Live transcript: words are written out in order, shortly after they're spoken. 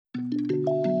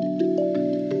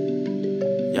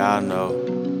Y'all know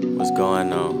what's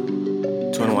going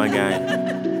on. 21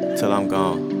 gang, till I'm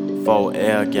gone.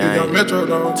 4L gang,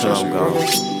 till I'm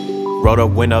gone. Roll the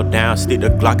window down, stick the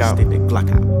Glock out.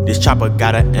 This chopper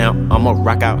got an amp, I'ma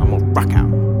rock out.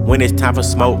 When it's time for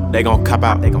smoke, they gon' cop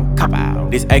out.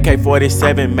 This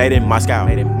AK-47 made in Moscow.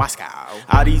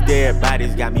 All these dead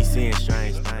bodies got me seeing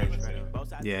strange things.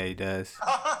 Yeah, he does. Oh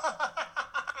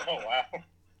wow!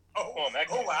 Oh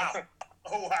wow!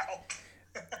 Oh wow!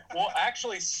 Well,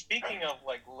 actually, speaking of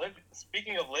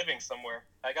living somewhere,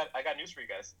 I got news for you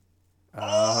guys.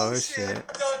 Oh shit.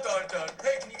 Dun.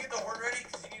 Hey, can you get the horn ready?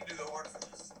 Because you need to do the horn for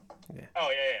this. Yeah. Oh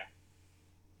yeah.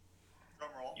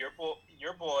 Drum roll. Your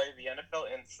boy, the NFL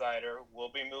Insider, will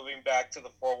be moving back to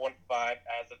the 415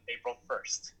 as of April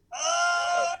 1st.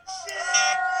 Oh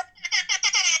shit!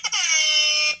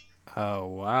 Oh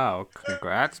wow.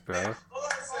 Congrats, bro. Hold on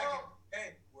a second.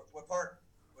 Hey, what part?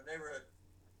 What neighborhood?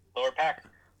 Lower Pack.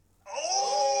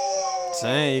 Oh!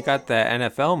 Dang, you got that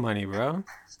NFL money, bro. Damn,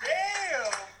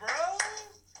 bro!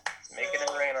 Making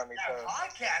it rain on me, That toes.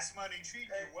 podcast money treating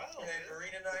you well. Hey,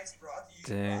 Marina Nights brought to you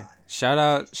Dang. by.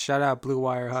 Shout out Blue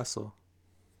Wire Hustle.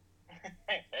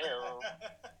 Hey,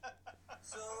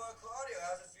 So, Claudio,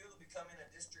 how's it feel to becoming a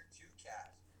District 2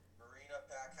 cat? Marina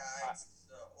Pack Heights,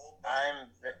 old.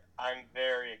 I'm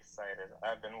very excited.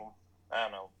 I've been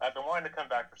wanting to come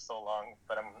back for so long,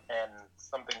 and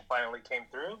something finally came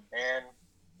through, and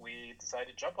we decided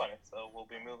to jump on it. So we'll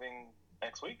be moving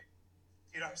next week.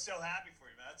 Dude, I'm so happy for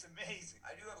you, man. That's amazing.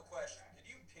 I do have a question. Did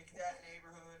you pick that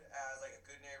neighborhood as like a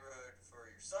good neighborhood for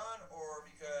your son, or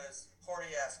because horny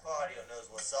ass Claudio knows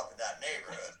what's up in that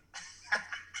neighborhood?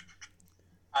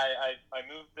 I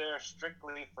moved there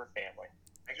strictly for family.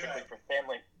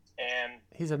 And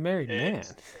He's a married man.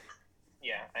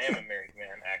 Yeah, I am a married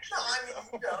man, actually.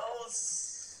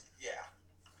 Yeah.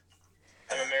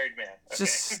 I'm a married man. Okay.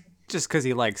 Just because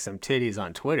he likes some titties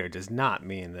on Twitter does not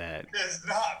mean that Does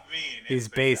not mean he's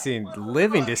basing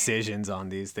living decisions on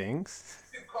these things.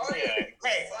 Yeah.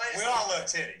 Hey, we all love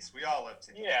titties.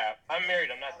 Yeah, I'm married.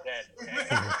 I'm not dead. Okay?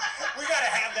 We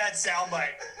gotta have that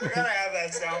soundbite. Man,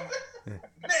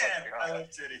 I love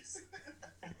titties.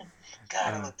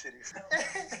 God, I love titties.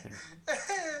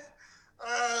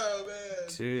 Oh man.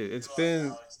 Dude, it's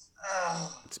Oh.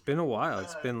 been a while.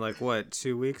 It's been like what,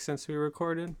 2 weeks since we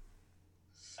recorded?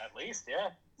 At least,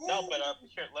 yeah. No, but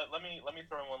here, let me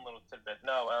throw in one little tidbit.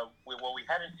 No, we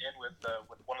had an in with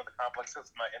one of the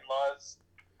complexes my in-laws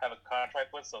have a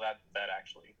contract with, so that was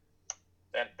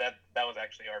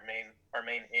actually our main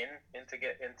into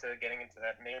getting into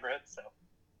that neighborhood. So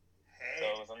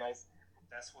it was a nice.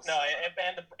 That's what's No, up.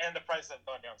 and the prices have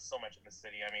gone down so much in the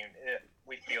city. I mean,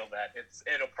 we feel that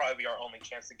it'll probably be our only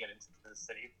chance to get into the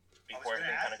city before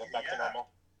everything kind of goes back to normal.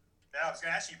 Yeah, I was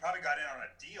gonna ask you probably got in on a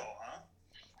deal, huh?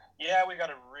 Yeah, we got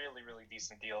a really, really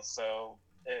decent deal. So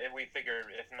if we figure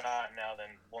if not now,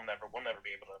 then we'll never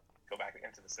be able to go back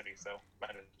into the city. So might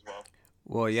as well.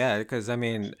 Well, yeah, because I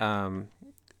mean,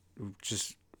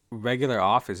 just regular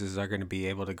offices are going to be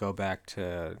able to go back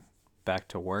to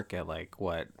work at like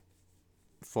what,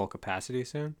 full capacity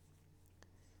soon.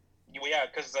 Yeah,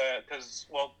 because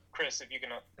Chris, if you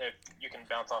can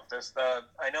bounce off this,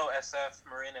 I know SF,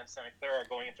 Marin, and Santa Clara are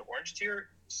going into orange tier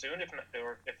soon. If it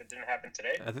didn't happen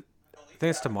today, I think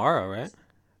it's tomorrow, right?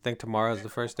 I think tomorrow's the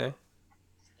first day.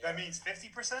 That means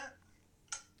 50%?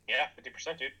 yeah,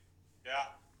 50%, dude. Yeah.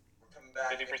 We're coming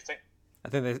back. 50%,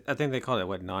 I think they call it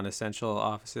what, non-essential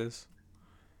offices.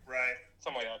 Right.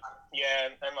 something like that. Yeah,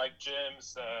 and like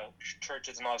gyms,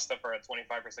 churches, and all that stuff are at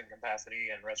 25% capacity,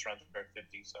 and restaurants are at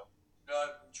 50. So. No,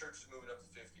 church is moving up to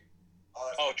 50.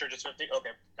 Oh, church is 50. Okay,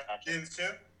 gotcha. Gyms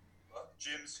too? What?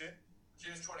 Gyms too?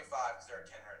 Gyms 25 because they're at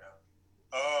 10 right now.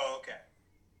 Oh, okay.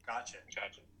 Gotcha.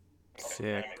 Okay, Sick.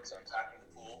 that makes sense. Back in the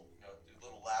pool, do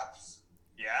little laps.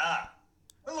 Yeah.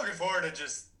 I'm looking forward to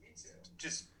just Me too.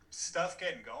 stuff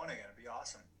getting going again. It'd be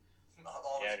awesome. I'm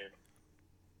always Yeah, dude.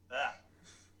 Yeah.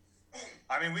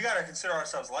 I mean, we got to consider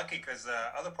ourselves lucky because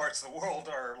other parts of the world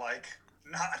are like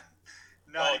not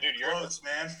Oh, dude, even close,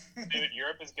 man. Dude,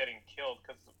 Europe is getting killed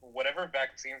because whatever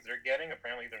vaccines they're getting,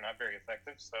 apparently they're not very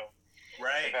effective. So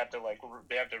Right. they have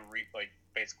to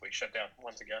basically shut down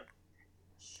once again.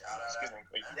 shout out. Excuse me.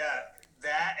 Wait. Yeah,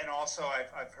 that and also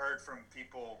I've heard from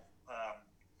people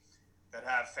that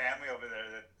have family over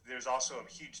there that there's also a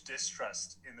huge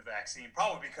distrust in the vaccine,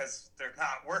 probably because they're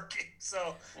not working.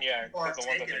 So Yeah, Or because the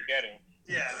ones that taking they're getting.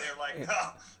 yeah, they're like,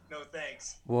 no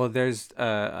thanks. Well,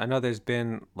 I know there's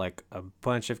been like a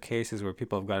bunch of cases where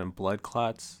people have gotten blood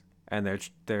clots, and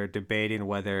they're debating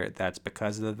whether that's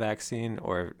because of the vaccine,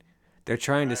 or they're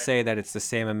trying to Right. say that it's the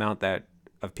same amount of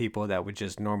people that would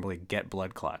just normally get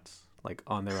blood clots. like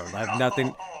on their own.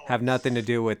 Have nothing to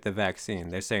do with the vaccine.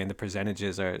 They're saying the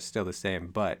percentages are still the same,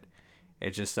 but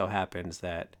it just so happens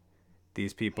that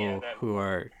these people who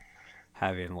are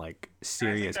having like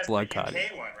serious blood clotting.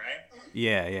 UK one, right?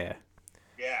 Yeah. Yeah.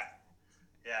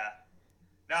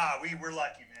 Nah, we're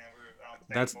lucky, man.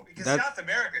 Thankful. Because South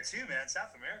America too, man.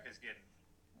 South America's getting.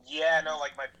 Yeah, no,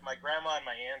 like my grandma and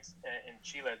my aunts in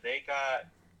Chile, they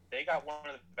got one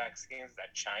of the vaccines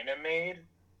that China made,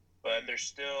 but they're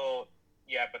still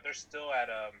at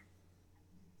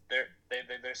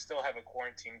they still have a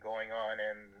quarantine going on,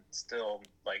 and still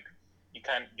like you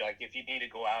can't, like, if you need to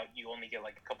go out, you only get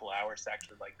like a couple hours to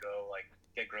actually like go like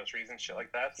get groceries and shit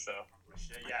like that. So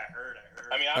yeah, I heard.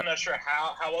 I mean, I'm not sure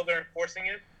how well they're enforcing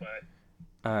it, but.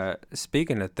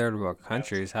 Speaking of third world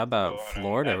countries, how about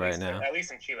Florida right now? At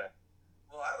least in Chile.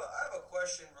 Well, I have a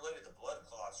question related to blood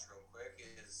clots, real quick.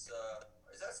 Is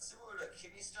that similar to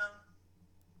kidney stone?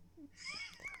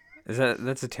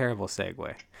 That's a terrible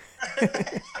segue.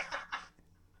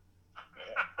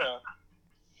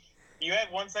 You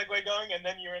had one segue going, and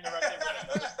then you're interrupted with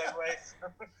another segue.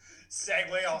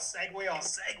 Segue.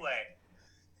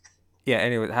 Yeah.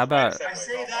 Anyway, how about? I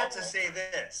say that to say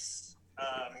this.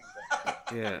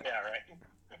 Yeah. Yeah. Right.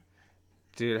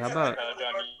 Dude, how about?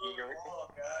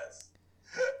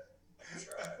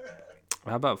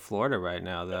 How about Florida right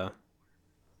now, though?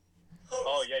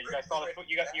 Oh yeah, you guys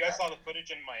saw the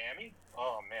footage in Miami?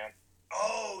 Oh man.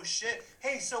 Oh shit!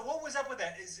 Hey, so what was up with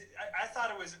that? I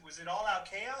thought it was it all out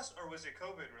chaos or was it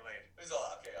COVID related? It was all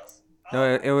out chaos. No,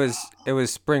 it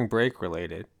was spring break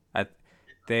related.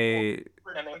 They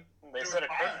set a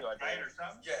curfew, I believe.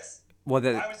 Yes. Well,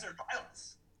 why was there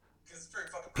violence? Because it's spring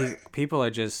fucking break. People are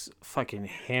just fucking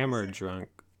hammered drunk.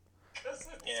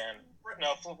 Yeah.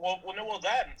 No,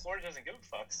 that and Florida doesn't give a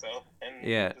fuck. So, and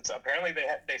yeah, apparently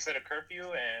they set a curfew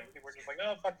and people were just like,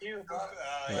 oh fuck you.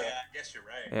 Yeah, I guess you're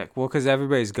right. Yeah, well, because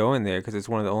everybody's going there because it's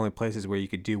one of the only places where you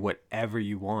could do whatever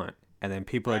you want, and then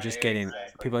people are just getting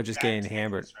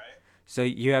hammered. Right? So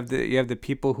you have the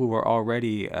people who are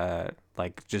already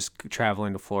like just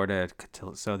traveling to Florida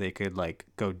so they could like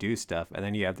go do stuff, and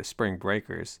then you have the spring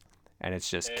breakers, and it's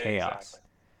just chaos.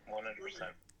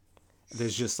 100%.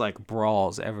 There's just like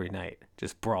brawls every night,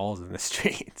 just brawls in the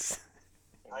streets.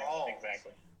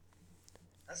 Exactly.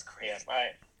 That's crazy. Yeah,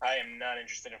 I am not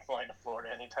interested in flying to Florida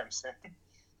anytime soon.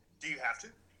 Do you have to?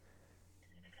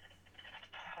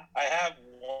 I have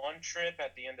one trip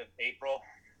at the end of April,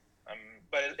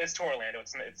 but it's to Orlando.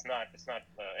 It's not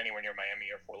anywhere near Miami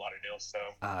or Fort Lauderdale. So.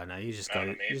 No, you just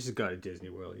go to Disney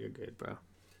World. You're good, bro.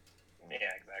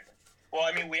 Yeah, exactly. Well,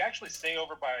 I mean, we actually stay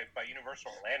over by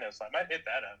Universal Orlando, so I might hit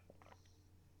that up.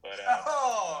 But,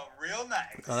 real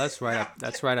nice. Oh, that's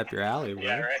right up your alley, bro.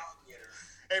 Yeah, right.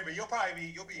 Hey, but you'll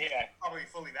be probably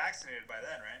fully vaccinated by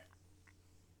then, right?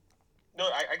 No,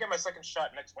 I get my second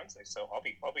shot next Wednesday, so I'll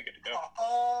be good to go.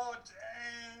 Oh,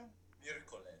 damn.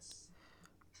 Miércoles.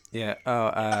 Yeah.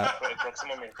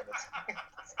 Próximo miércoles.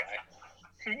 This guy.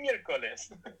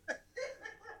 Miércoles.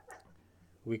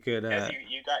 We could. Yes,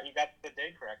 you got the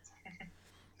day correct.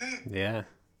 Yeah.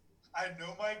 I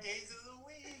know my days of the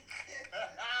week.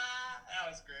 That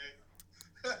was great.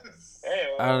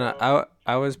 Hey, I don't know.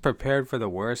 I was prepared for the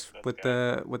worst with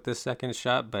the second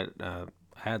shot, but I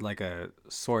had like a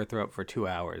sore throat for 2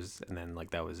 hours, and then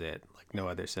like that was it. Like no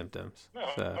other symptoms. No,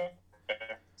 So. okay.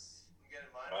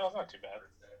 Well, it's not too bad.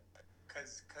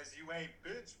 Cause you ain't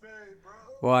bitch made, bro.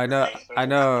 Well,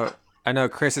 I know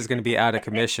Chris is gonna be out of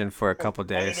commission for a couple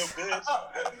days.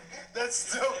 That's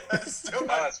still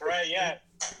my. Oh, that's right. Yeah.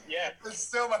 It's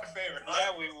still my favorite.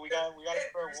 Yeah, we got a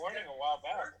fair warning a while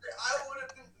back. I would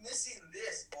have been missing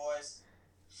this, boys.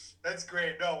 That's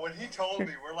great. No, when he told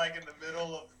me, we're like in the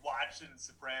middle of watching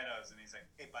Sopranos, and he's like,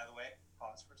 "Hey, by the way,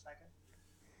 pause for a second.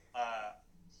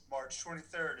 March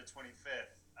 23rd to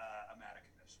 25th, I'm out of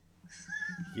commission."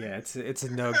 Yeah, it's a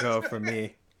no-go for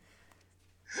me.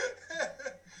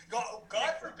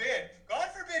 God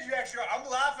forbid you actually. I'm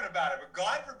laughing about it, but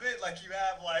God forbid, like you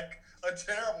have like a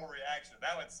terrible reaction.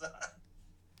 That would suck.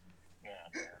 Yeah.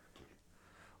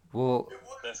 Well,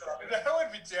 That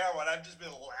would be terrible. And I've just been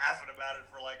laughing about it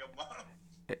for like a month.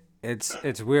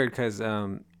 it's weird because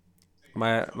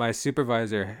my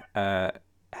supervisor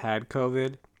had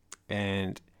COVID,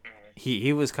 and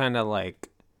he was kind of like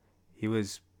he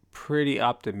was pretty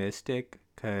optimistic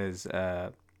because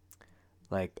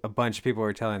like a bunch of people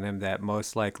were telling him that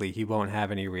most likely he won't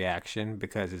have any reaction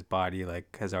because his body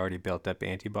like has already built up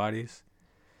antibodies.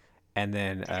 And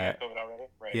then COVID already?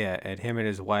 Right. yeah, and him and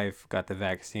his wife got the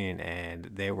vaccine and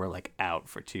they were like out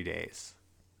for 2 days.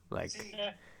 Like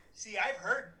See, I've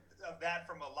heard of that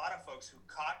from a lot of folks who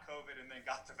caught COVID and then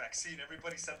got the vaccine.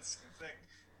 Everybody said the same thing.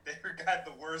 They got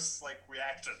the worst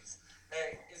reactions.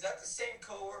 Hey, is that the same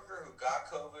coworker who got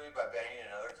COVID by banging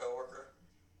another coworker?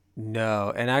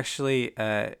 No, and actually,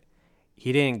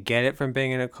 he didn't get it from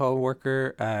banging a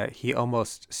coworker. He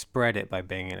almost spread it by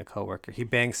banging a coworker. He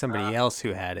banged somebody else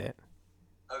who had it.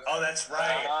 Okay. Oh, that's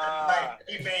right. Right.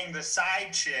 He banged the side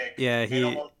chick. Yeah, and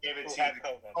almost gave it to the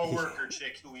coworker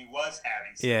chick who he was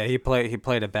having. Yeah, he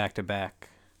played a back-to-back.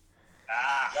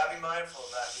 Ah. You gotta be mindful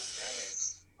of that these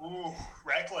days. Ooh,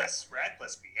 reckless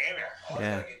behavior. Always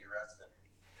Yeah. gotta get your rest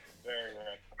in. Very,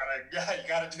 very. You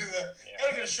gotta do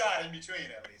gotta get a shot in between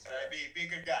at least, right? Be a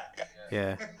good guy.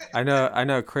 Yeah, I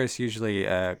know. Chris usually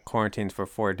quarantines for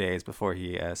 4 days before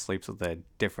he sleeps with a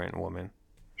different woman.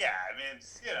 Yeah, I mean,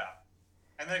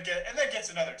 and then gets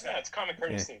another 10. Yeah, it's common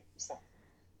courtesy. So,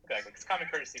 exactly, it's common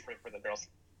courtesy for the girls.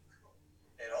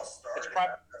 It all started prob-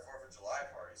 at the 4th of July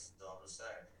party, so I'm just saying.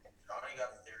 Johnny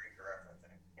got the theory correct, I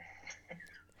think.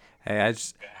 Hey,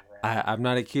 I'm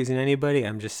not accusing anybody.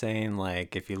 I'm just saying,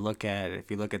 like, if you look at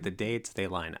the dates, they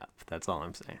line up. That's all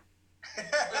I'm saying.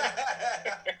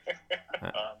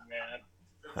 Oh man.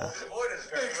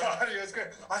 Claudio was good.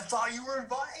 I thought you were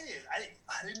invited.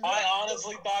 I didn't know. I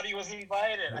honestly thought he was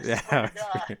invited. I Yeah, swear to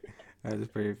God. that was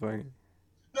pretty funny.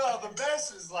 No, the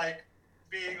best is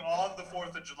being on the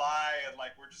 4th of July and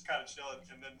we're just kind of chilling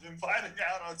and then him finding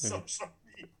out on social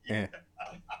media. Yeah.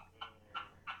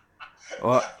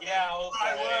 Well, Yeah,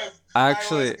 I was.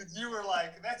 actually, 'Cause you were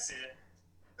like, that's it.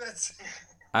 That's it.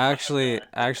 I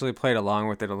actually played along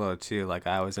with it a little too. Like,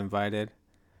 I was invited.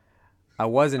 I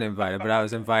wasn't invited, but I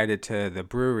was invited to the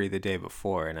brewery the day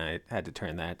before, and I had to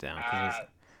turn that down.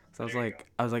 So I was like,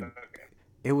 Okay.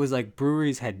 it was like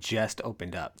breweries had just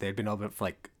opened up. They had been open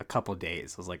for a couple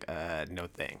days. I was like, no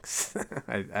thanks.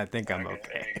 I think I'm There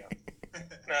okay. you go.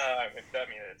 No, I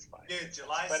mean it's fine. Dude,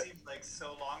 July But- seems like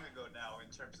so long ago now in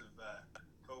terms of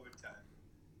COVID time.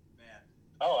 Man.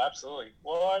 Oh, absolutely.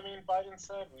 Well, I mean, Biden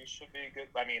said we should be good.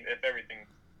 I mean, if everything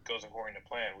goes according to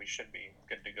plan, we should be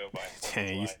good to go by 4th of Dang,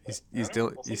 July. But, you I don't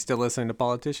know, we'll see. still listening to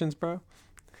politicians, bro?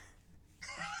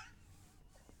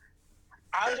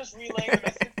 I'm just relaying the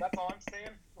message. That's all I'm saying.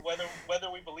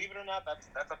 Whether we believe it or not, that's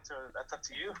up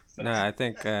to you. So, No, I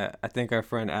think our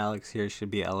friend Alex here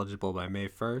should be eligible by May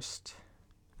 1st.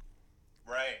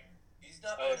 Right. He's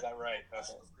not Oh, been is that right?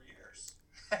 Okay. for years.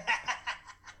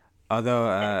 Although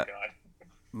Oh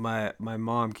God. my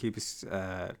mom keeps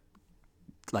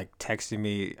texting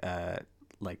me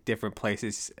different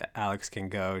places Alex can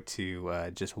go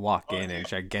to just walk in and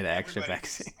try to get an extra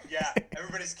vaccine. Yeah,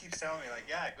 everybody keeps telling me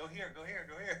go here.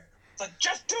 It's like,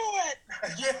 just do it.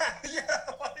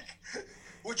 Yeah.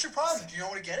 What's your problem? Do you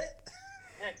want to get it?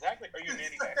 Yeah, exactly. Are you an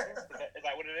anti-vaxxer? Is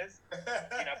that what it is? Do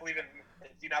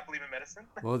you not believe in medicine?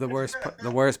 Well, the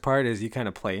worst part is you kind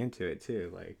of play into it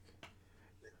too,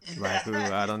 ooh,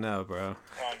 I don't know, bro.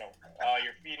 Oh no. Oh,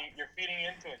 you're feeding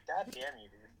into it. God damn you,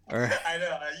 dude. Or I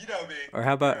know, you know me. or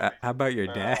how about your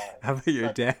dad? How about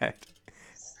your dad?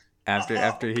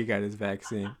 After he got his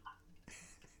vaccine.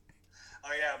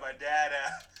 Oh yeah, my dad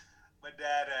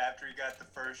after he got the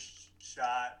first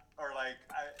shot,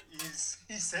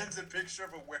 he sends a picture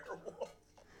of a werewolf.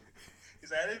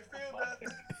 He's like, I didn't feel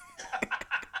nothing.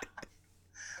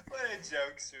 What a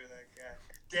jokester that guy.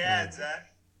 Dads, huh?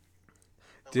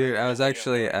 Dude, I was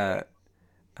actually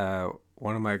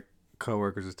one of my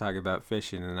coworkers was talking about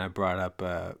fishing, and I brought up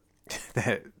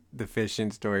that the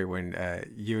fishing story when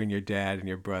you and your dad and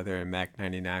your brother and Mac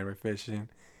 99 were fishing.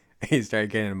 He started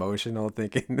getting emotional,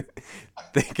 thinking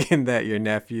that your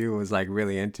nephew was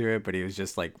really into it, but he was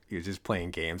just playing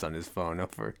games on his phone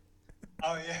over.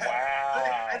 Oh yeah.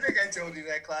 Wow. I think I told you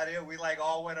that, Claudio. We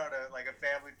all went on a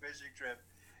family fishing trip,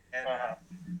 and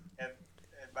and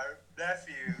my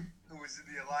nephew, who was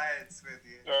in the alliance with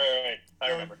you, Right.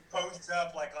 I remember. posts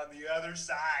up on the other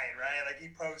side, right? He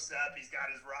posts up, he's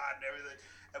got his rod and everything,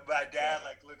 and my dad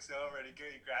looks over and he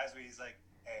grabs me. He's like,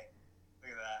 "Hey, look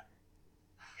at that."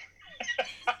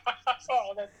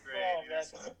 Oh, that's Great, man.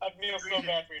 I feel so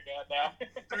bad for your dad now.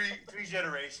 Three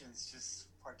generations just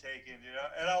partaking,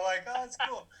 and I'm like, oh, that's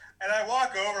cool. And I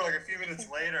walk over a few minutes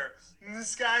later, and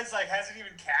this guy's hasn't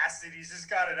even cast it. He's just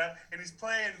got it up, and he's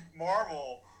playing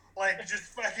Marvel, just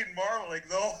fucking Marvel,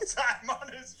 the whole time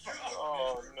on his phone.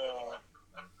 Oh no.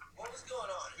 What was going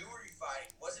on? Who were you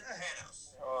fighting? Was it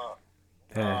Thanos? Oh,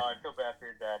 Yeah. I feel bad for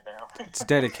your dad now. It's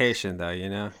dedication, though, you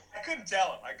know. I couldn't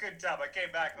tell him. I came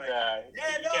back Yeah, you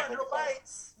can't no really tell.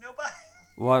 bites, no bites.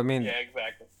 Well, I mean, Yeah,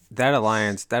 exactly. that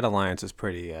alliance is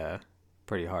pretty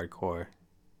hardcore.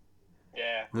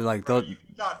 Yeah. They're Bro, you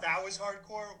thought that was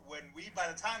hardcore? By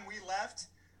the time we left,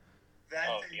 that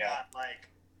Oh, thing yeah. got like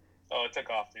Oh, it took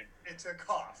off, dude. it took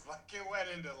off. Like it went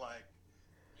into like.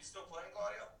 You still playing,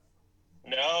 Claudio?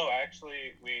 No,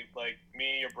 actually, me,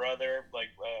 your brother,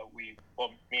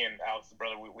 me and Alex's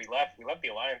brother, we left the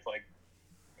alliance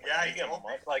Yeah, maybe a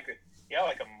month, like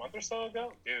a month or so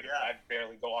ago, dude. Yeah. I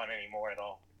barely go on anymore at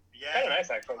all. Yeah. Kind of nice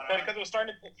actually, because it was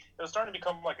starting to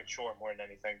become like a chore more than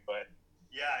anything. But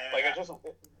Yeah. it just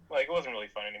it wasn't really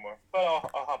fun anymore. But I'll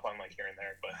hop on like here and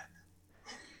there. But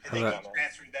I think Hello. I'm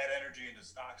transferring that energy into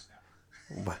stocks now.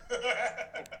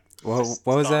 What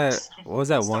was that? Stocks. What was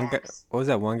that one guy? Stocks. What was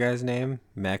that one guy's name?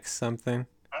 Mex something.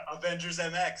 Avengers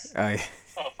MX.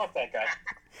 Oh, fuck that guy.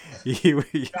 he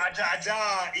Ja ja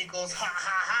ja equals ha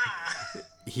ha ha.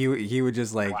 he would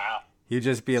just like Wow. he would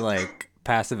just be like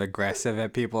passive aggressive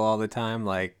at people all the time.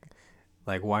 Like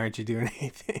why aren't you doing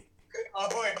anything? Oh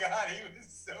my god, he was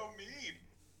so mean.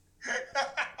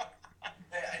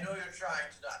 Hey, I know you're trying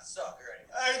to not suck or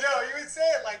anything. I know, you would say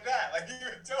it like that. Like you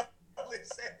would totally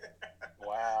say it.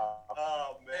 Wow.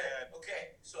 Oh Hey, man. okay,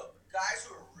 so guys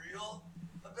who are real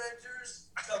Avengers,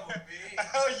 come with me.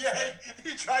 Oh yeah,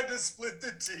 he tried to split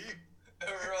the team.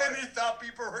 Right. And he thought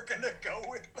people were gonna go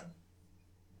with him.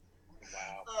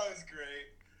 Wow. Oh, it was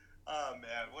great. Oh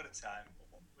man, what a time.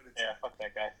 What a time. Yeah, fuck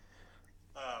that guy.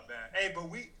 Oh man. Hey,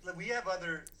 but we have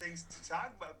other things to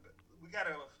talk about.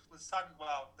 Let's talk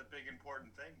about the big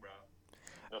important thing, bro.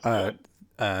 Let's do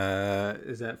it.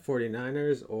 Is that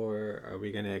 49ers or are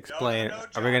we gonna explain? no,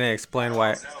 Are we gonna explain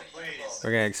why? No, please.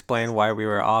 We're gonna explain why we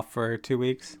were off for 2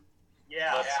 weeks.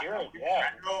 Yeah. Let's hear it. Yeah.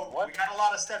 We got a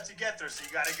lot of stuff to get through, so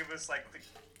you got to give us like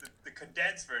the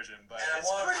condensed version. But And it's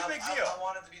a pretty big deal. I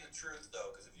want it to be the truth, though,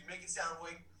 because if you make it sound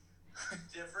way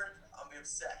different, I'll be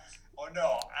upset. Oh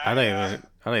no. I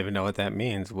don't even know what that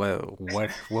means. What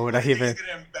would I He's even?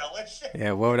 gonna embellish it.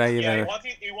 Yeah, what would I Yeah, even?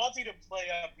 he wants you to play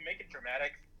make it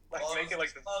dramatic, make it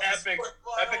like this Well, epic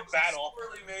it's battle.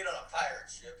 poorly made on a pirate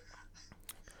ship.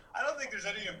 I don't think there's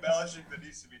any embellishing that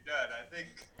needs to be done. I think.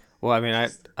 Well, I mean, the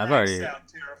I've facts already, sound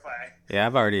terrifying. yeah,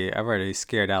 I've already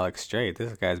scared Alex straight.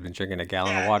 This guy's been drinking a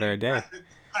gallon of water a day.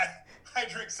 I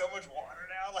drink so much water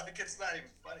now, like it's not even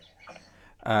funny.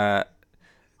 Uh,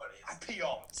 But I pee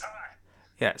all the time.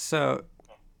 yeah. So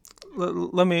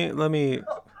let me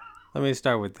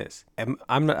start with this.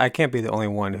 I can't be the only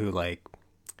one who like.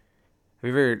 Have you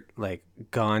ever like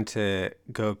gone to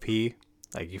go pee?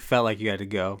 Like you felt like you had to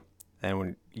go, and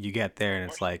when you get there and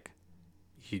it's like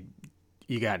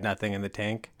you got nothing in the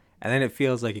tank, and then it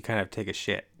feels like you kind of take a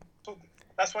shit.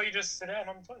 That's why you just sit down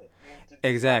on the toilet.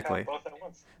 Exactly. Both at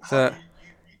once. So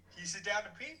You sit down to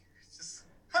pee?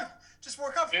 Just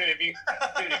work up. Dude, if you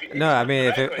No, I mean,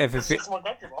 if it- exactly. if it It's fe- just more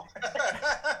comfortable.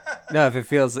 no, if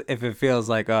it feels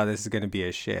like, oh, this is gonna be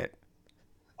a shit.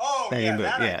 Oh Then yeah, you move,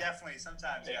 that I yeah. definitely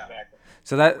sometimes yeah. Exactly.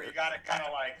 So that Where you got it kind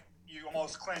of like you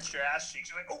almost clench your ass cheeks.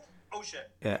 You're like, oh shit.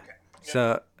 yeah.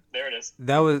 So There it is.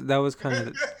 that was kind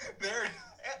of There.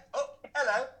 Oh,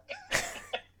 hello.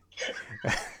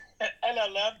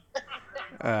 Hello, love.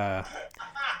 uh.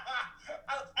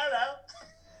 Oh, hello.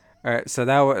 All right, so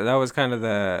that was kind of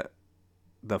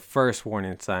the first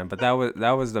warning sign, but that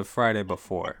was the Friday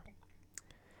before.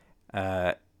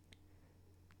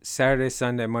 Saturday,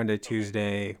 Sunday, Monday,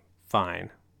 Tuesday, fine,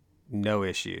 no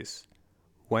issues.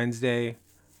 Wednesday,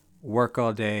 work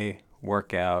all day,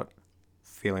 workout,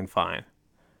 feeling fine.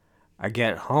 I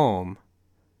get home,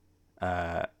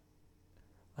 like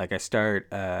I start,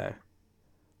 like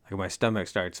my stomach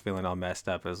starts feeling all messed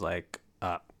up. It's like,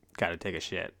 gotta take a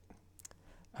shit.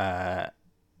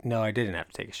 No, I didn't have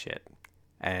to take a shit,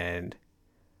 and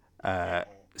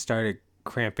started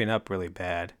cramping up really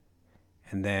bad,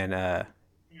 and then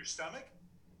Your stomach?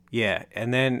 yeah,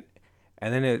 and then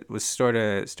it was sort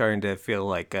of starting to feel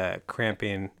like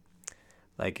cramping,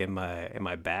 like in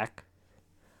my back,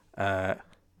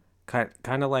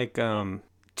 kind of like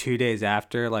 2 days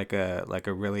after like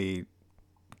a really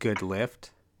good lift,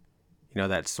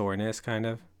 that soreness kind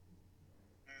of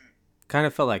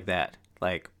felt like that,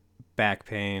 like back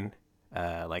pain,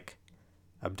 like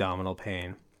abdominal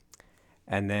pain,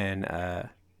 and then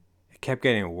it kept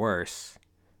getting worse.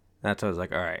 That's why I was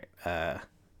like, all right,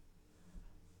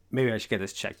 maybe I should get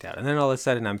this checked out. And then all of a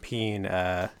sudden I'm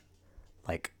peeing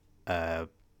like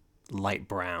light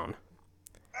brown.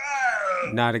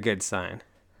 Not a good sign.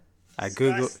 I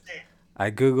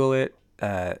Google it.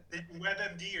 Did you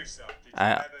WebMD yourself? Did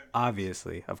you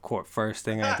Obviously, of course, first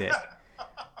thing I did.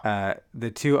 The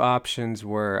two options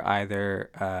were either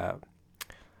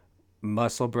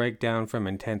muscle breakdown from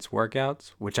intense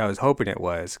workouts, which I was hoping it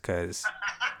was, because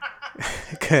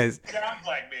Sounds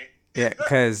like me. yeah,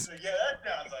 because Yeah, that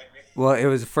sounds like me. well, it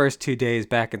was the first 2 days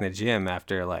back in the gym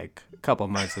after like couple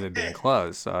months of it being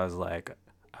closed. So I was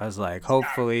like,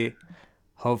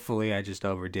 hopefully I just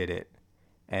overdid it,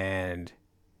 and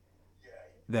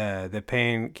the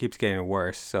pain keeps getting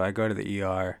worse. So I go to the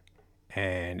ER,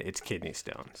 and it's kidney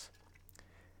stones.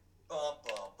 Bum,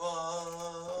 bum,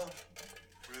 bum.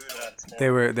 They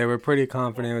were pretty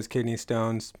confident it was kidney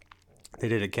stones. They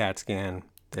did a CAT scan.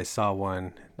 They saw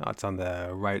one. No, it's on the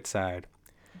right side.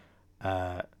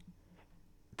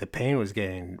 The pain was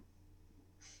getting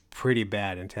pretty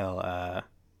bad until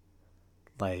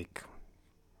like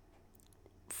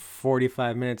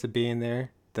 45 minutes of being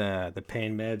there. The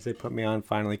pain meds they put me on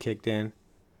finally kicked in,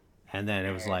 and then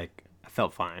it was like I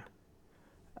felt fine.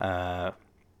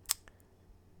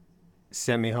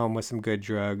 Sent me home with some good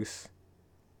drugs.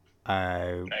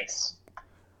 Nice.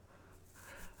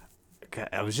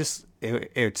 I was just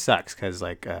it sucks because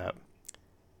like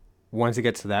once it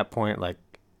gets to that point, like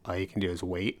all you can do is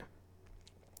wait.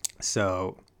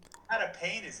 So What kind of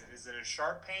pain is it? Is it a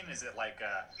sharp pain? Is it like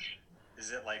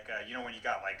you know when you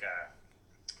got like a?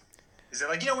 Is it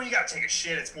like, you know, when you gotta take a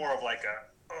shit? It's more of like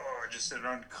just an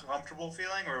uncomfortable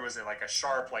feeling, or was it like a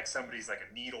sharp, like somebody's like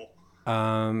a needle?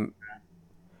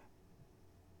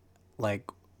 like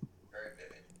Very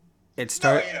vivid. it No,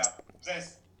 started. you know,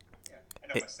 I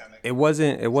know my stomach.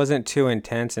 It wasn't too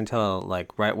intense until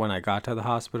like right when I got to the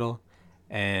hospital,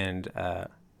 and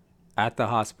at the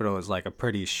hospital it was like a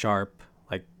pretty sharp,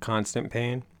 like constant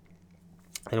pain.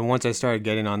 And once I started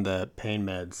getting on the pain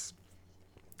meds,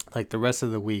 like the rest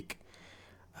of the week,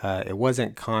 it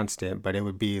wasn't constant, but it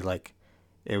would be like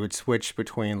it would switch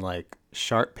between like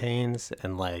sharp pains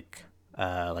and like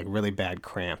really bad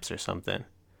cramps or something.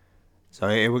 So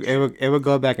it would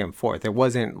go back and forth. It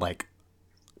wasn't like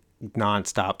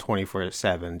nonstop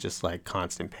 24/7, just like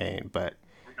constant pain, but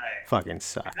Right. fucking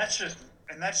sucked. That's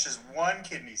just one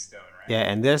kidney stone, right? Yeah,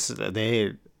 and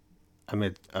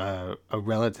a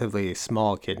relatively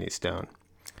small kidney stone.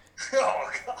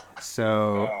 Oh god.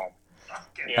 So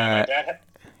Okay. Yeah,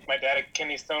 my dad had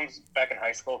kidney stones back in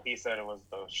high school. He said it was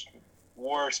the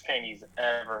worst pain he's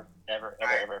ever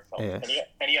felt, Yeah. and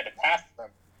he had to pass them.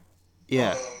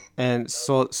 yeah, and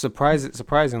so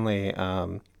surprisingly,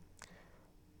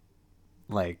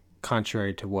 like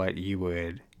contrary to what you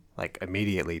would like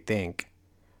immediately think,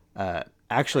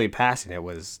 actually passing it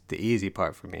was the easy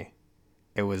part for me.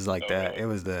 It was like really? it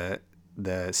was the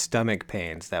stomach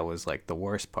pains that was like the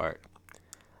worst part.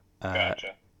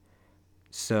 Gotcha.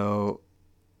 So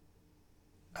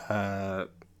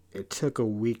it took a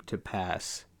week to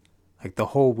pass. Like the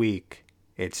whole week,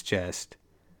 it's just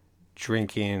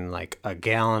drinking like a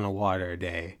gallon of water a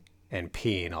day and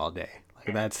peeing all day.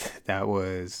 Like that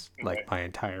was like my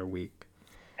entire week.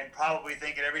 And probably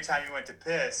thinking every time you went to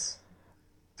piss,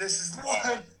 this is the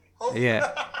one. Oh.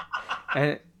 Yeah,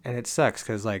 and it sucks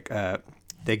because like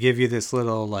they give you this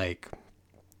little like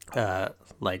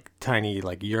tiny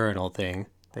like urinal thing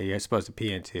that you're supposed to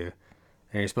pee into,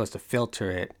 and you're supposed to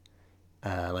filter it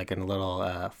like in a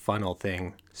little funnel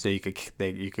thing, so you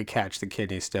could catch the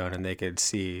kidney stone and they could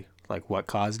see like what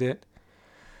caused it.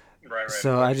 Right.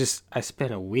 So I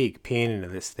spent a week peeing into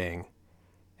this thing,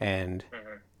 and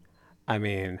I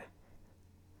mean,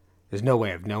 there's no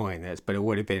way of knowing this, but it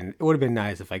would have been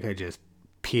nice if I could just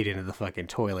peed into the fucking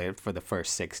toilet for the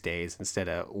first 6 days instead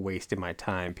of wasting my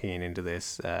time peeing into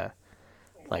this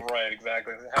like Right,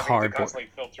 exactly. Having cardboard. to constantly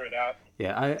filter it out.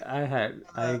 Yeah,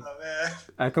 Oh, man.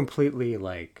 I completely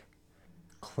like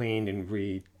cleaned and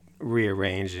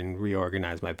rearranged and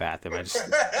reorganized my bathroom. I just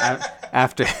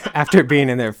after being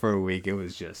in there for a week, it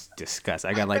was just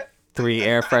disgusting. I got like 3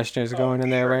 air fresheners going in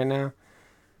there right now.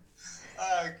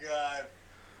 Oh god.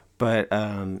 But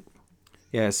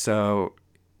yeah, so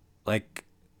like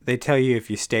they tell you if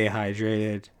you stay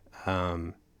hydrated,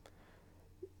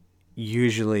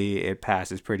 usually it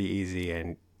passes pretty easy,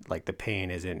 and like the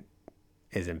pain isn't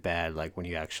bad like when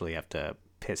you actually have to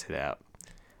piss it out.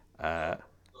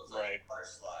 Right.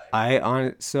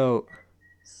 So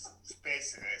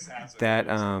Basically, it sounds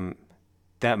like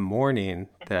that morning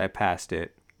that I passed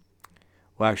it,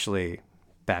 well, actually,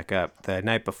 back up. The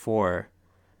night before,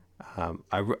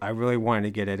 I really wanted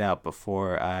to get it out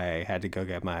before I had to go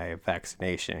get my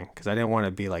vaccination, because I didn't want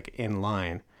to be like in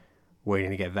line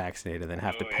waiting to get vaccinated and then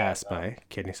have to pass my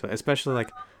kidney stone. Especially like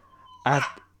I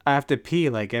have to pee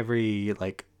like every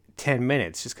like 10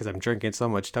 minutes just because I'm drinking so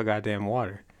much goddamn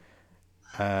water.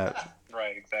 Right,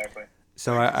 exactly.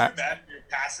 So Can you I imagine you're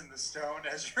passing the stone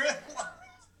as you're in line?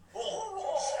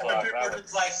 Fuck, And people that are would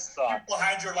just like, suck. people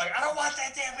behind you are like, I don't want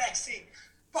that damn vaccine.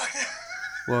 Fuck that.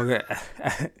 well,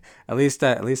 at least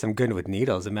I'm good with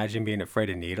needles. Imagine being afraid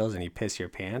of needles and you piss your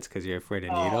pants because you're afraid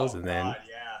of needles, and then God,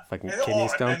 yeah. fucking And, kidney and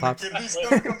stone then pops. the kidney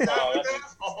stone comes out with that'd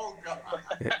that? Oh, God.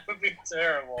 That would be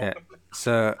terrible. Yeah.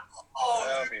 So Oh,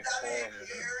 That would dude, be that'd horrible.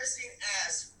 be embarrassing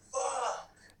as fuck.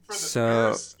 For the So-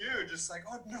 nurse, too. Just like,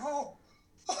 oh, no.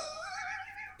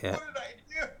 Yeah. What did I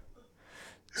do?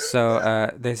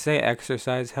 So they say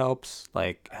exercise helps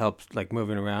like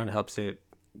moving around helps it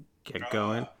get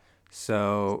going.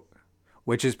 So,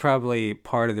 which is probably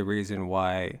part of the reason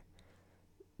why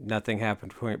nothing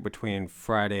happened between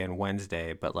Friday and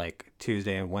Wednesday, but like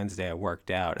Tuesday and Wednesday I worked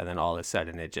out, and then all of a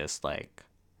sudden it just like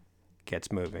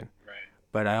gets moving. Right.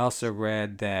 But I also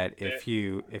read that if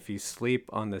you sleep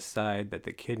on the side that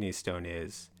the kidney stone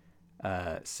is,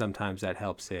 sometimes that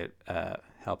helps it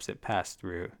pass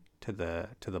through to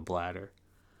the bladder.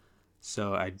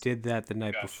 So I did that the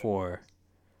night before.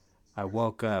 I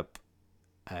woke up,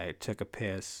 I took a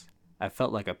piss. I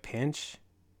felt like a pinch,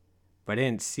 but I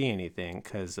didn't see anything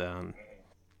because and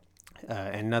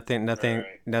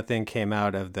nothing came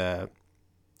out of the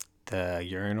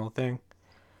urinal thing.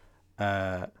 All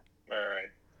right.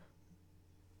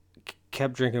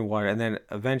 Kept drinking water, and then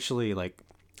eventually, like,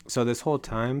 so this whole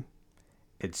time,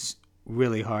 it's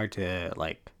really hard to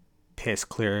like piss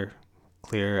clear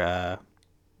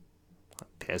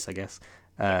piss, I guess,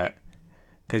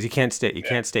 because you can't stay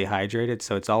hydrated,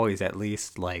 so it's always at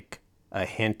least like a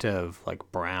hint of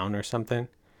like brown or something,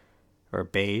 or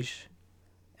beige,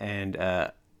 and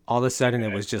all of a sudden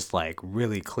it was just like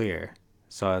really clear.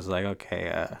 So I was like,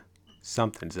 okay,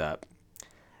 something's up.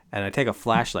 And I take a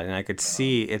flashlight and I could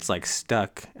see it's like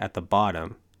stuck at the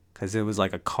bottom because it was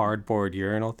like a cardboard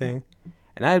urinal thing,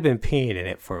 and I had been peeing in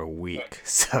it for a week.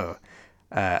 So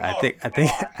I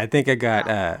think it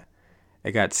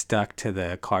got stuck to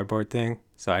the cardboard thing.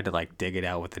 So I had to like dig it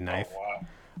out with a knife. Wow.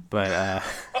 But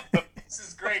This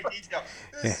is great detail.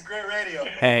 This is great radio.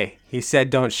 hey, he said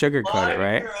don't sugarcoat it,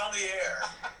 right? You're on the air.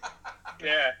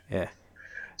 Yeah. Yeah.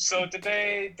 So did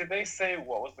they say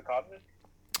what was the cause of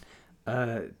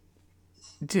it?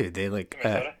 Dude, they like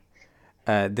Minnesota?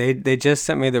 they just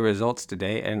sent me the results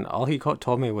today, and all he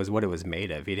told me was what it was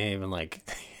made of. He didn't even like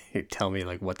tell me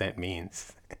like what that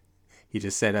means. He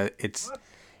just said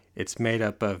it's made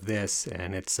up of this,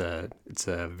 and it's a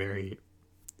very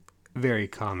very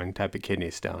common type of kidney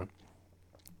stone.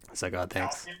 It's like, oh,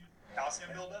 thanks. Calcium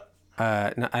buildup?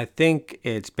 No, I think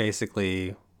it's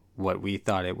basically what we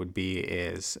thought it would be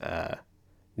is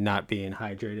not being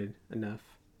hydrated enough.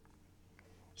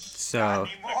 So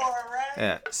Need more, right?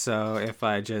 yeah, so if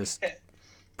I just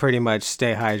pretty much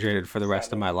stay hydrated for the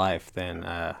rest of my life, then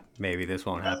maybe this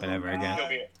won't happen ever again. You'll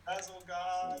be, Basil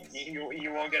gods.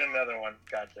 you won't get another one.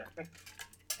 Gotcha.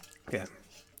 Yeah.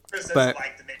 Chris doesn't But-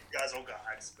 like the name Guzzle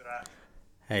gods, but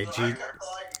Hey, I like it, guys.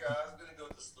 I'm gonna go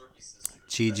with the Slurpee Sisters.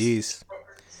 GG's.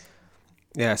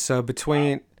 Yeah, so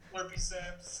between Slurpee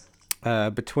Sims.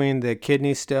 between the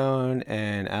kidney stone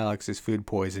and Alex's food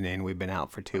poisoning, we've been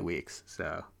out for 2 weeks.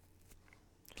 So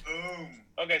Boom.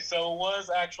 Okay, so it was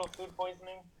actual food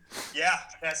poisoning? Yeah,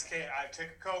 test came. I took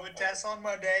a COVID test on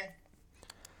Monday.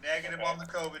 Negative on the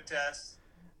COVID test.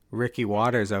 Ricky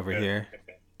Waters over here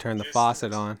turned the Just-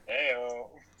 faucet on. Heyo.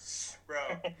 Bro.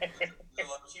 No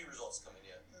key results coming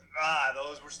yet.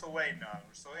 Those we're still waiting on.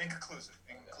 We're still inconclusive.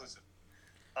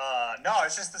 No,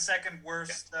 it's just the second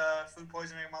worst food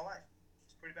poisoning of my life.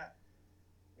 It's pretty bad.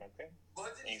 Okay.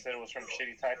 What did And you said it was from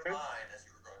shitty Thai food? As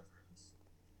you were going through this.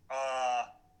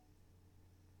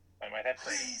 I might have to.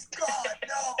 Please, God,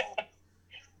 no.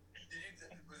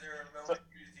 Was there a moment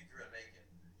you think you were gonna make it?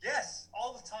 Yes,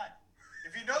 all the time.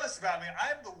 If you know this about me,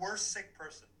 I am the worst sick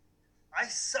person. I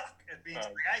suck at being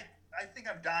sick. I think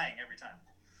I'm dying every time.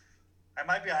 I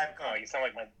might be a Oh, hypochondriac. you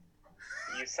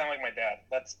sound like my dad.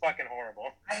 That's fucking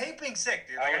horrible. I hate being sick,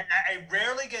 dude. Like, I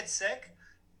rarely get sick.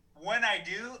 When I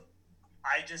do,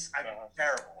 I'm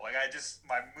terrible. Like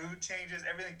my mood changes.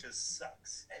 Everything just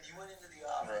sucks. And you went into the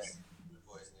office with food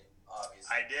poisoning,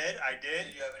 obviously. I did.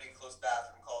 Did you have any close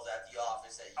bathroom calls at the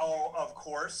office that you? Oh, of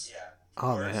course. Yeah.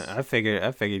 Oh man, I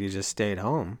figured you just stayed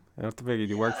home. I don't figured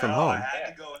you worked from No, home. I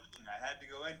had to go in.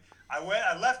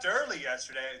 I left early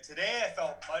yesterday. Today I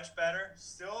felt much better.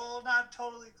 Still not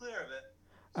totally clear of it.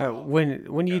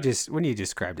 When you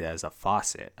described it as a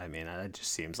faucet, I mean, it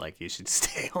just seems like you should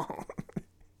stay home.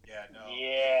 Yeah, no.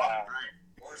 Yeah.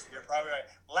 You're probably right.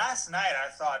 Last night I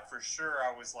thought for sure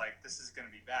I was like, this is gonna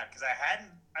be bad because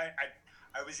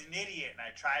I was an idiot and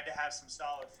I tried to have some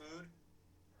solid food.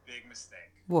 Big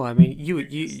mistake. Well, I mean,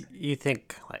 you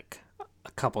think like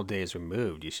a couple days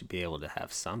removed, you should be able to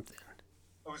have something.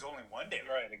 It was only one day,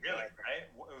 Right, Really, exactly.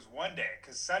 right? It was one day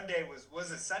because Sunday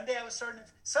was it Sunday? I was starting.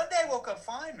 Sunday I woke up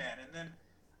fine, man, and then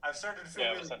I started to feel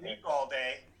Yeah, it was really Sunday. weak all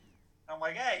day. I'm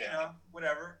like, hey, Yeah.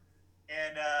 whatever.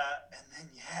 and then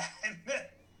and then,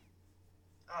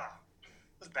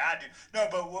 it was bad, dude. No,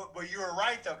 but you were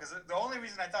right though, because the only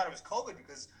reason I thought it was COVID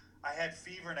because I had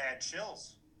fever and I had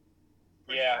chills.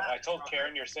 Yeah, I told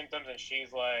Karen your symptoms, and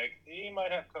she's like, "You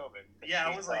might have COVID." Yeah,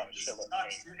 I was like, "This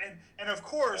sucks, dude." And of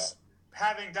course,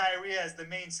 having diarrhea as the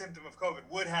main symptom of COVID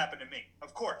would happen to me.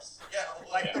 Of course. Yeah.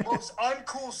 Like the most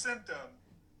uncool symptom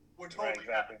would totally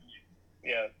happen to you.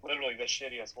 Yeah, literally the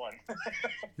shittiest one.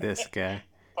 This guy.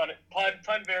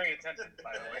 Pun very attentive,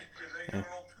 by the way. Regular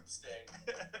old poop stain.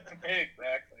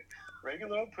 Exactly.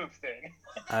 Regular old poop stain.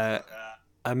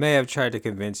 I may have tried to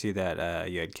convince you that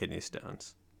you had kidney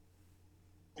stones.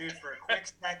 Dude, for a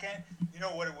quick second, you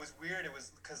know what? It was weird. It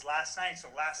was because last night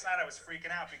I was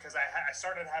freaking out because I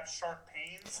started to have sharp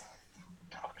pains,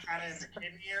 kind of in the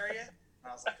kidney area, and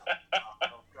I was like,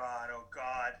 oh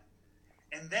god.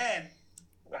 And then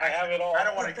I have it all. I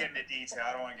don't want to get into detail.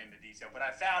 But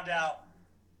I found out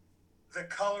the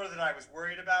color that I was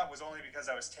worried about was only because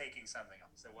I was taking something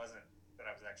else. It wasn't that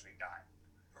I was actually dying.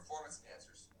 Performance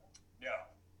enhancers. No.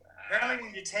 Apparently,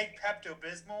 when you take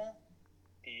Pepto-Bismol,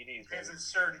 it gives a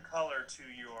certain color to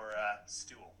your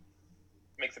stool.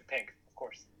 Makes it pink, of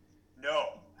course.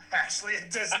 No, actually, it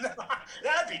does not.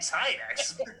 That'd be tight,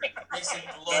 actually. Makes it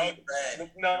bloody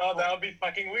red. No, that would be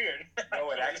fucking weird. No,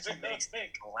 it actually makes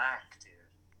it black, dude.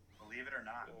 Believe it or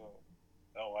not.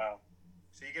 Oh, wow.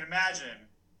 So you can imagine,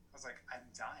 I was like, I'm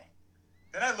dying.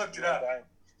 Then I looked it up.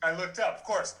 Of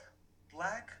course,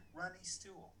 black runny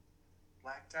stool,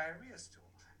 black diarrhea stool.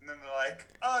 And then they're like,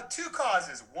 two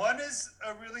causes. One is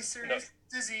a really serious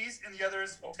disease, and the other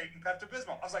is taking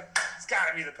Pepto-Bismol. I was like, it's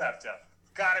gotta be the Pepto.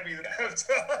 I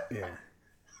Yeah.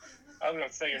 was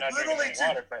gonna say you're not drinking any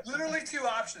water, but literally two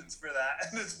options for that.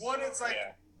 And it's one, it's like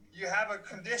you have a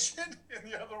condition, and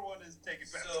the other one is taking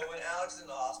Pepto. So when Alex is in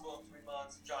the hospital in 3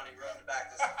 months, Johnny run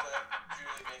back this clip.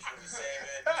 Julie, make sure we save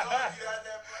it. Oh, you had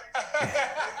that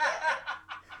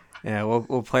break. Yeah,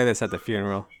 we'll play this at the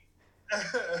funeral.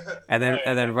 And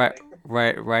then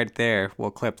right there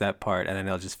we'll clip that part, and then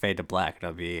it'll just fade to black.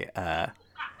 It'll be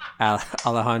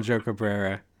Alejandro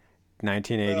Cabrera,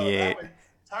 1988.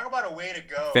 Talk about a way to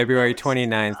go. February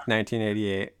 29th, 1988.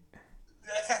 And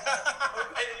you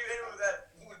hit him with that.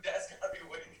 That's gotta be a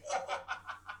way to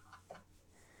go.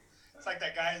 It's like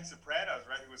that guy in Sopranos,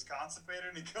 right? He was constipated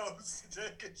and he goes to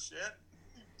take a shit.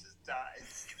 He just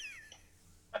dies.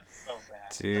 so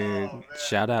bad. Dude,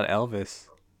 shout out Elvis.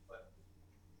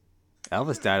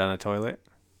 Elvis died on a toilet.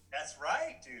 That's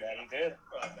right, dude. Yeah, he did.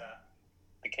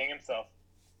 The king himself.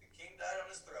 The king died on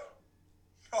his throne.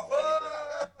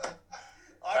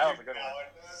 That was a good one.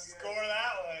 Score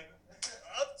that one.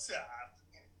 Up top.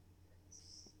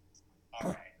 All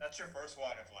right. That's your first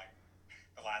one of like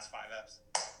the last 5 eps.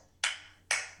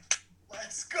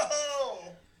 Let's go.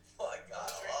 Oh my god,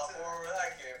 a lot more where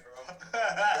that came from.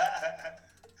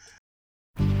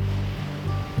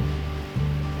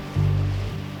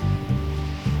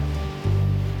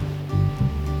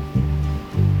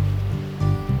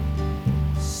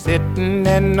 Sitting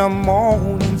in the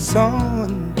morning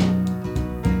sun,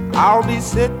 I'll be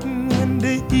sitting when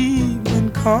the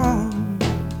evening comes,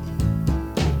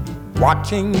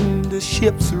 watching the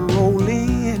ships roll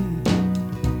in,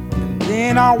 and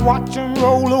then I'll watch them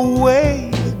roll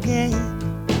away again.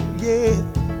 Yeah,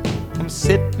 I'm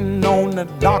sitting on the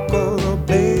dock of the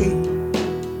bay,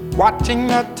 watching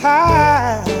the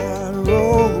tide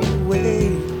roll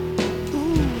away.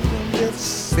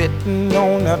 Sitting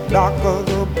on the dock of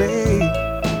the bay,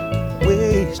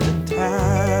 wasting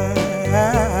time.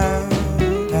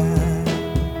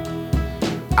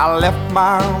 I left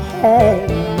my home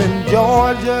in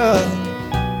Georgia,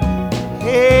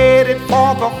 headed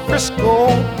for the Frisco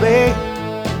Bay,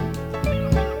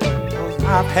 'cause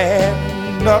I've had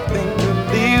nothing to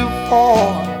live for,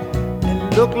 and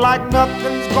look like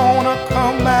nothing's gonna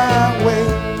come my way.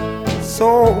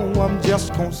 So I'm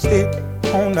just gonna sit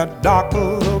on the dock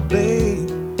of the bay,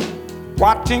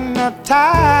 watching the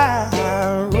tide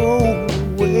roll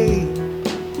away.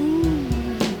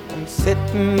 I'm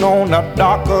sitting on the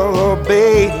dock of the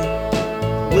bay,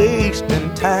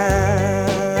 wasting time.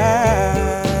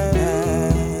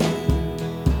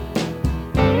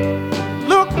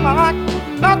 Look like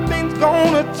nothing's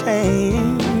gonna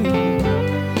change,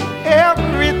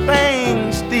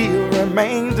 everything still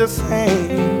remains the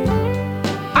same.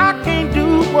 I can't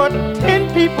do what 10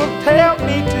 people tell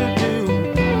me to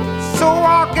do, so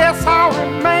I guess I'll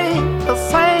remain the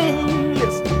same.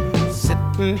 Listen,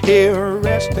 sitting here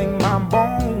resting my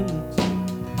bones,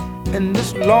 and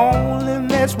this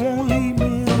loneliness won't leave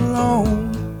me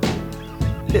alone.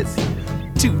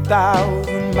 Listen,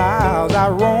 2,000 miles I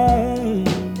roam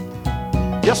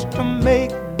just to make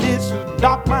this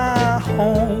dock my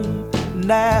home.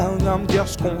 Now I'm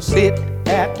just gonna sit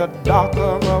at the dock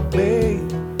of a bay,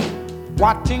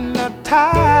 watching the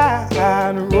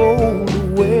tide roll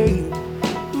away.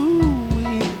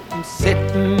 Ooh, I'm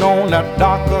sitting on the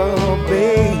dock of a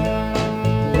bay,